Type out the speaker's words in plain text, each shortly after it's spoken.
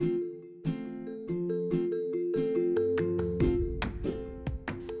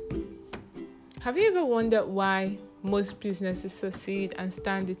Have you ever wondered why most businesses succeed and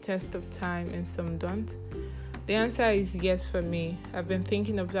stand the test of time and some don't? The answer is yes for me. I've been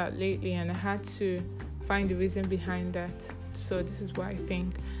thinking of that lately and I had to find the reason behind that. So this is what I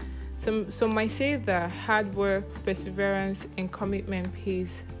think. Some might say that hard work, perseverance, and commitment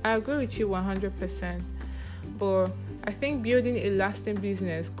pays. I agree with you 100%. But I think building a lasting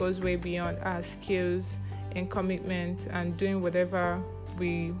business goes way beyond our skills and commitment and doing whatever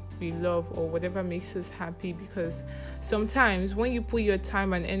we love or whatever makes us happy, because sometimes when you put your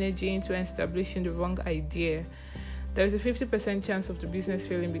time and energy into establishing the wrong idea, there's a 50% chance of the business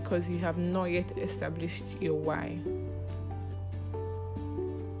failing because you have not yet established your why.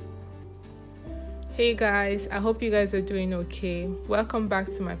 Hey guys, I hope you guys are doing okay. Welcome back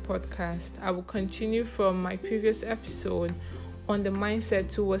to my podcast. I will continue from my previous episode on the mindset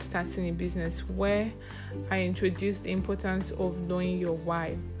towards starting a business, where I introduced the importance of knowing your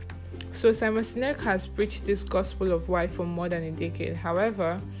why. So Simon Sinek has preached this gospel of why for more than a decade.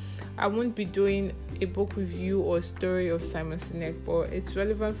 However, I won't be doing a book review or story of Simon Sinek, but it's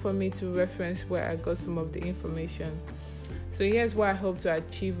relevant for me to reference where I got some of the information. So here's what I hope to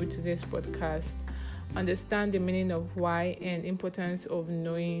achieve with today's podcast. Understand the meaning of why and importance of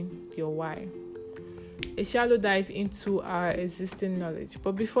knowing your why. A shallow dive into our existing knowledge.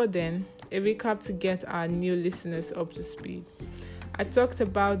 But before then, a recap to get our new listeners up to speed. I talked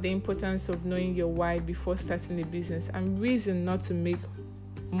about the importance of knowing your why before starting a business and reason not to make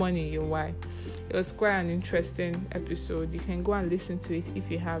money your why. It was quite an interesting episode. You can go and listen to it if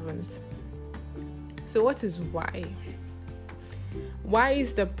you haven't. So what is why? Why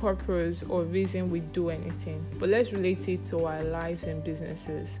is the purpose or reason we do anything? But let's relate it to our lives and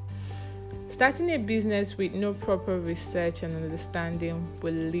businesses. Starting a business with no proper research and understanding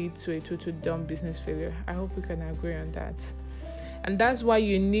will lead to a total dumb business failure. I hope we can agree on that. And that's why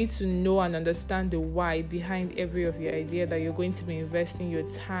you need to know and understand the why behind every of your idea that you're going to be investing your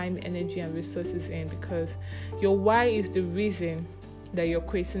time, energy, and resources in, because your why is the reason that you're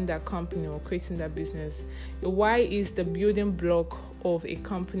creating that company or creating that business. Your why is the building block of a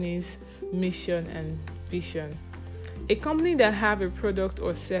company's mission and vision. A company that have a product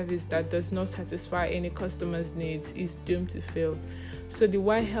or service that does not satisfy any customer's needs is doomed to fail. So the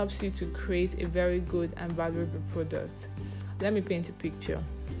why helps you to create a very good and valuable product. Let me paint a picture.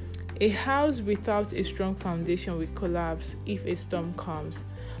 A house without a strong foundation will collapse if a storm comes,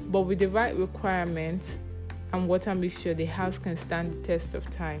 but with the right requirements and water mixture, the house can stand the test of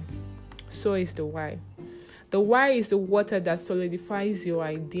time. So is the why. The why is the water that solidifies your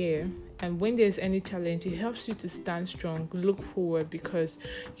idea, and when there's any challenge, it helps you to stand strong, look forward, because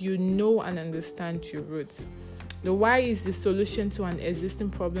you know and understand your roots. The why is the solution to an existing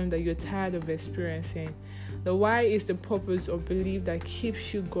problem that you're tired of experiencing. The why is the purpose or belief that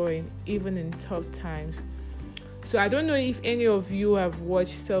keeps you going even in tough times. So I don't know if any of you have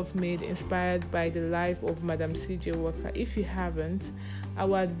watched Self-Made, inspired by the life of Madam C.J. Walker. If you haven't, I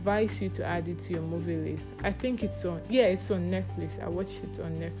would advise you to add it to your movie list. I think it's on Netflix. I watched it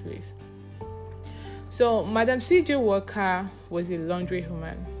on Netflix. So Madam C.J. Walker was a laundry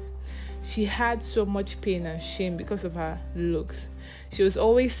woman. She had so much pain and shame because of her looks. She was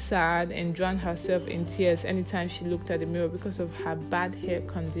always sad and drowned herself in tears anytime she looked at the mirror because of her bad hair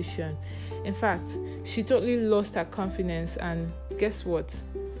condition. In fact, she totally lost her confidence, and guess what?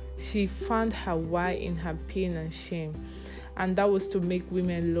 She found her why in her pain and shame, and that was to make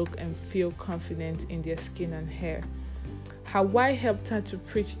women look and feel confident in their skin and hair. Her why helped her to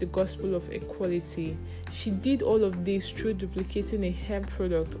preach the gospel of equality. She did all of this through duplicating a hair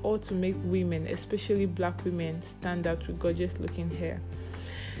product, all to make women, especially black women, stand out with gorgeous looking hair.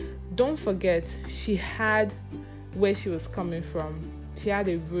 Don't forget, she had where she was coming from. She had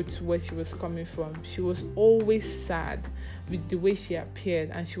a root where she was coming from. She was always sad with the way she appeared,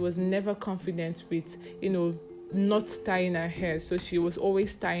 and she was never confident with, not tying her hair. So she was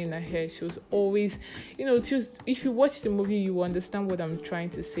always tying her hair. She was always, if you watch the movie, you will understand what I'm trying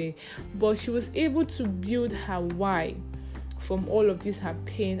to say. But she was able to build her why from all of this, her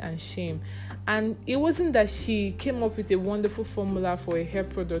pain and shame. And it wasn't that she came up with a wonderful formula for a hair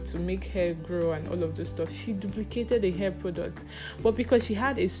product to make hair grow and all of those stuff. She duplicated the hair product. But because she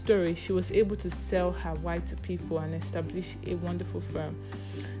had a story, she was able to sell her why to people and establish a wonderful firm.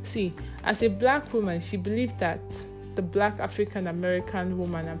 See, as a black woman, she believed that the black African American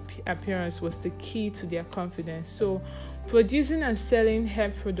woman appearance was the key to their confidence. So producing and selling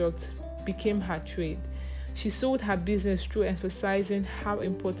hair products became her trade. She sold her business through emphasizing how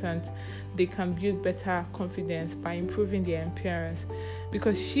important they can build better confidence by improving their appearance,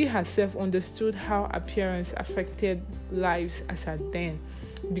 because she herself understood how appearance affected lives as at then.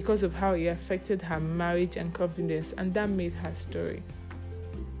 because of how it affected her marriage and confidence, and that made her story.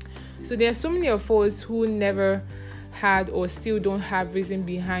 So there are so many of us who never had or still don't have reason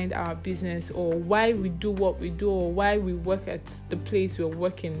behind our business, or why we do what we do, or why we work at the place we're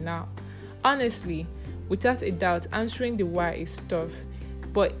working now. Honestly, without a doubt, answering the why is tough,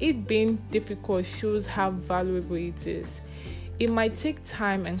 but it being difficult shows how valuable it is. It might take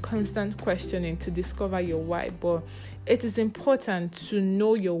time and constant questioning to discover your why, but it is important to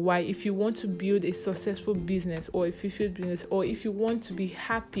know your why if you want to build a successful business or a fulfilled business, or if you want to be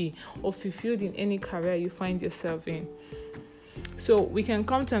happy or fulfilled in any career you find yourself in. So we can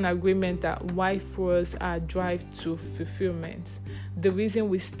come to an agreement that why fuels our drive to fulfillment, the reason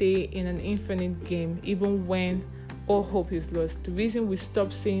we stay in an infinite game even when all hope is lost, the reason we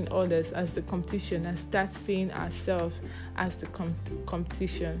stop seeing others as the competition and start seeing ourselves as the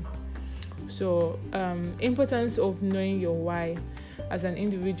competition. So importance of knowing your why as an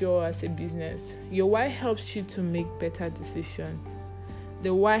individual or as a business. Your why helps you to make better decisions.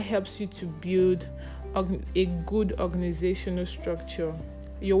 The why helps you to build a good organizational structure.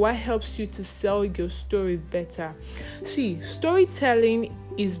 Your why helps you to sell your story better. See, storytelling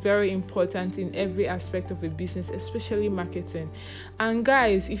is very important in every aspect of a business, especially marketing. And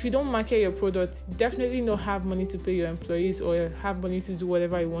guys, if you don't market your product, definitely not have money to pay your employees, or have money to do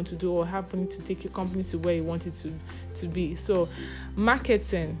whatever you want to do, or have money to take your company to where you want it to be. So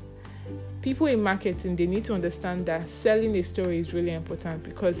marketing. People in marketing, they need to understand that selling a story is really important,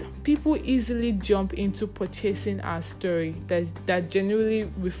 because people easily jump into purchasing our story that genuinely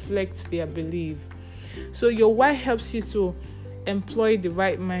reflects their belief. So your why helps you to employ the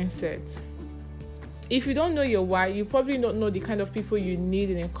right mindset. If you don't know your why, you probably don't know the kind of people you need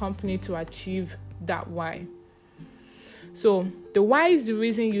in a company to achieve that why. So the why is the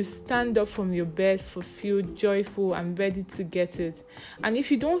reason you stand up from your bed fulfilled, joyful, and ready to get it. And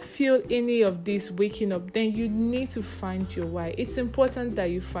if you don't feel any of this waking up, then you need to find your why. It's important that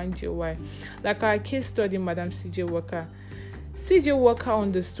you find your why. Like our case study, Madam C.J. Walker. C.J. Walker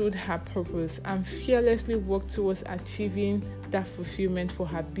understood her purpose and fearlessly worked towards achieving that fulfillment for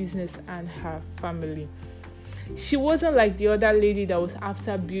her business and her family. She wasn't like the other lady that was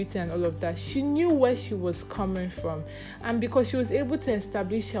after beauty and all of that. She knew where she was coming from, and because she was able to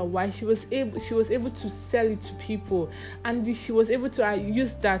establish her why, she was able to sell it to people, and she was able to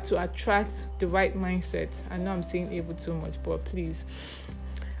use that to attract the right mindset. I know I'm saying able too much, but please.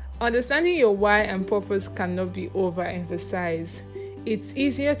 Understanding your why and purpose cannot be overemphasized. It's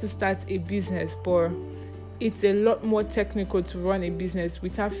easier to start a business, but it's a lot more technical to run a business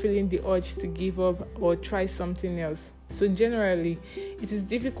without feeling the urge to give up or try something else. So generally, it is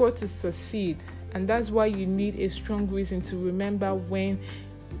difficult to succeed, and that's why you need a strong reason to remember when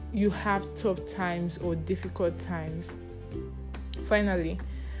you have tough times or difficult times. Finally,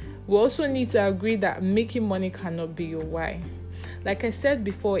 we also need to agree that making money cannot be your why. Like I said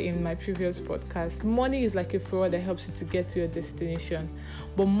before in my previous podcast, money is like a fuel that helps you to get to your destination.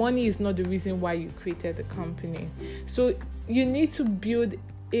 But money is not the reason why you created the company. So you need to build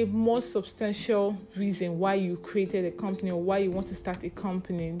a more substantial reason why you created a company or why you want to start a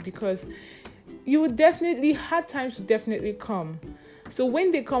company, because hard times will definitely come. So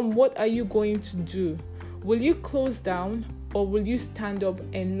when they come, what are you going to do? Will you close down, or will you stand up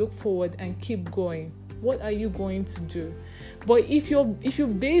and look forward and keep going? What are you going to do? But if you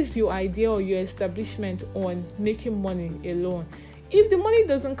base your idea or your establishment on making money alone, if the money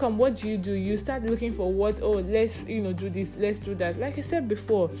doesn't come, what do? You start looking for let's do this, let's do that. Like I said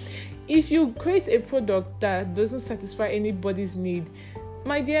before, if you create a product that doesn't satisfy anybody's need,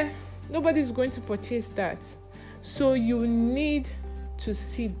 my dear, nobody's going to purchase that. So you need to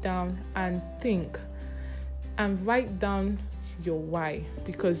sit down and think and write down your why,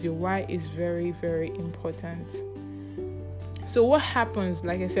 because your why is very, very important. So what happens,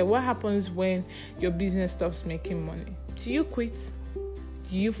 like I said, what happens when your business stops making money? Do you quit?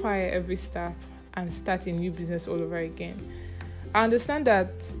 Do you fire every staff and start a new business all over again? I understand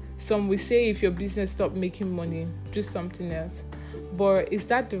that some will say if your business stops making money, do something else. But is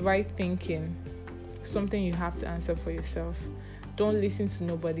that the right thinking? Something you have to answer for yourself. Don't listen to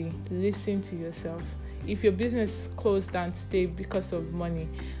nobody. Listen to yourself. If your business closed down today because of money,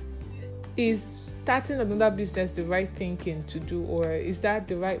 is starting another business the right thinking to do, or is that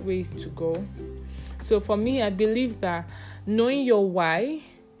the right way to go? So for me, I believe that knowing your why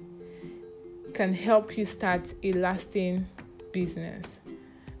can help you start a lasting business,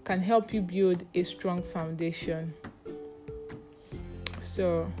 can help you build a strong foundation.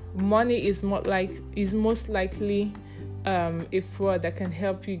 So money is most likely a fraud that can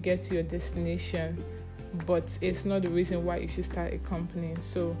help you get to your destination. but it's not the reason why you should start a company.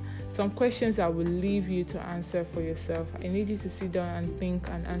 So some questions I will leave you to answer for yourself. I need you to sit down and think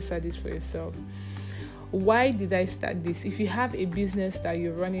and answer this for yourself. Why did I start this? If you have a business that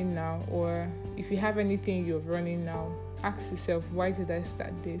you're running now, or if you have anything you're running now, ask yourself, why did I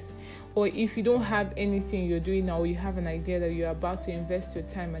start this? Or if you don't have anything you're doing now, or you have an idea that you're about to invest your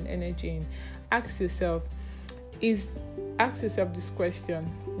time and energy in, ask yourself this question: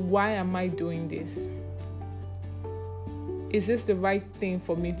 why am I doing this? Is this the right thing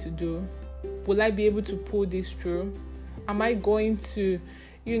for me to do? Will I be able to pull this through? Am I going to,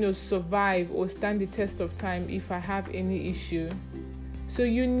 survive or stand the test of time if I have any issue? So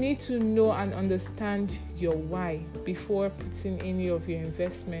you need to know and understand your why before putting any of your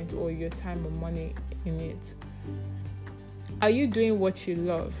investment or your time or money in it. Are you doing what you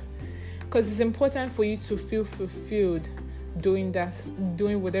love? Because it's important for you to feel fulfilled doing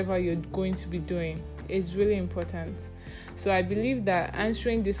whatever you're going to be doing. It's really important. So I believe that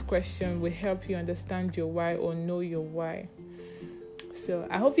answering this question will help you understand your why or know your why. So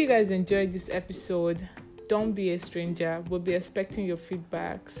I hope you guys enjoyed this episode. Don't be a stranger. We'll be expecting your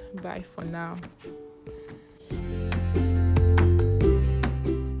feedbacks. Bye for now.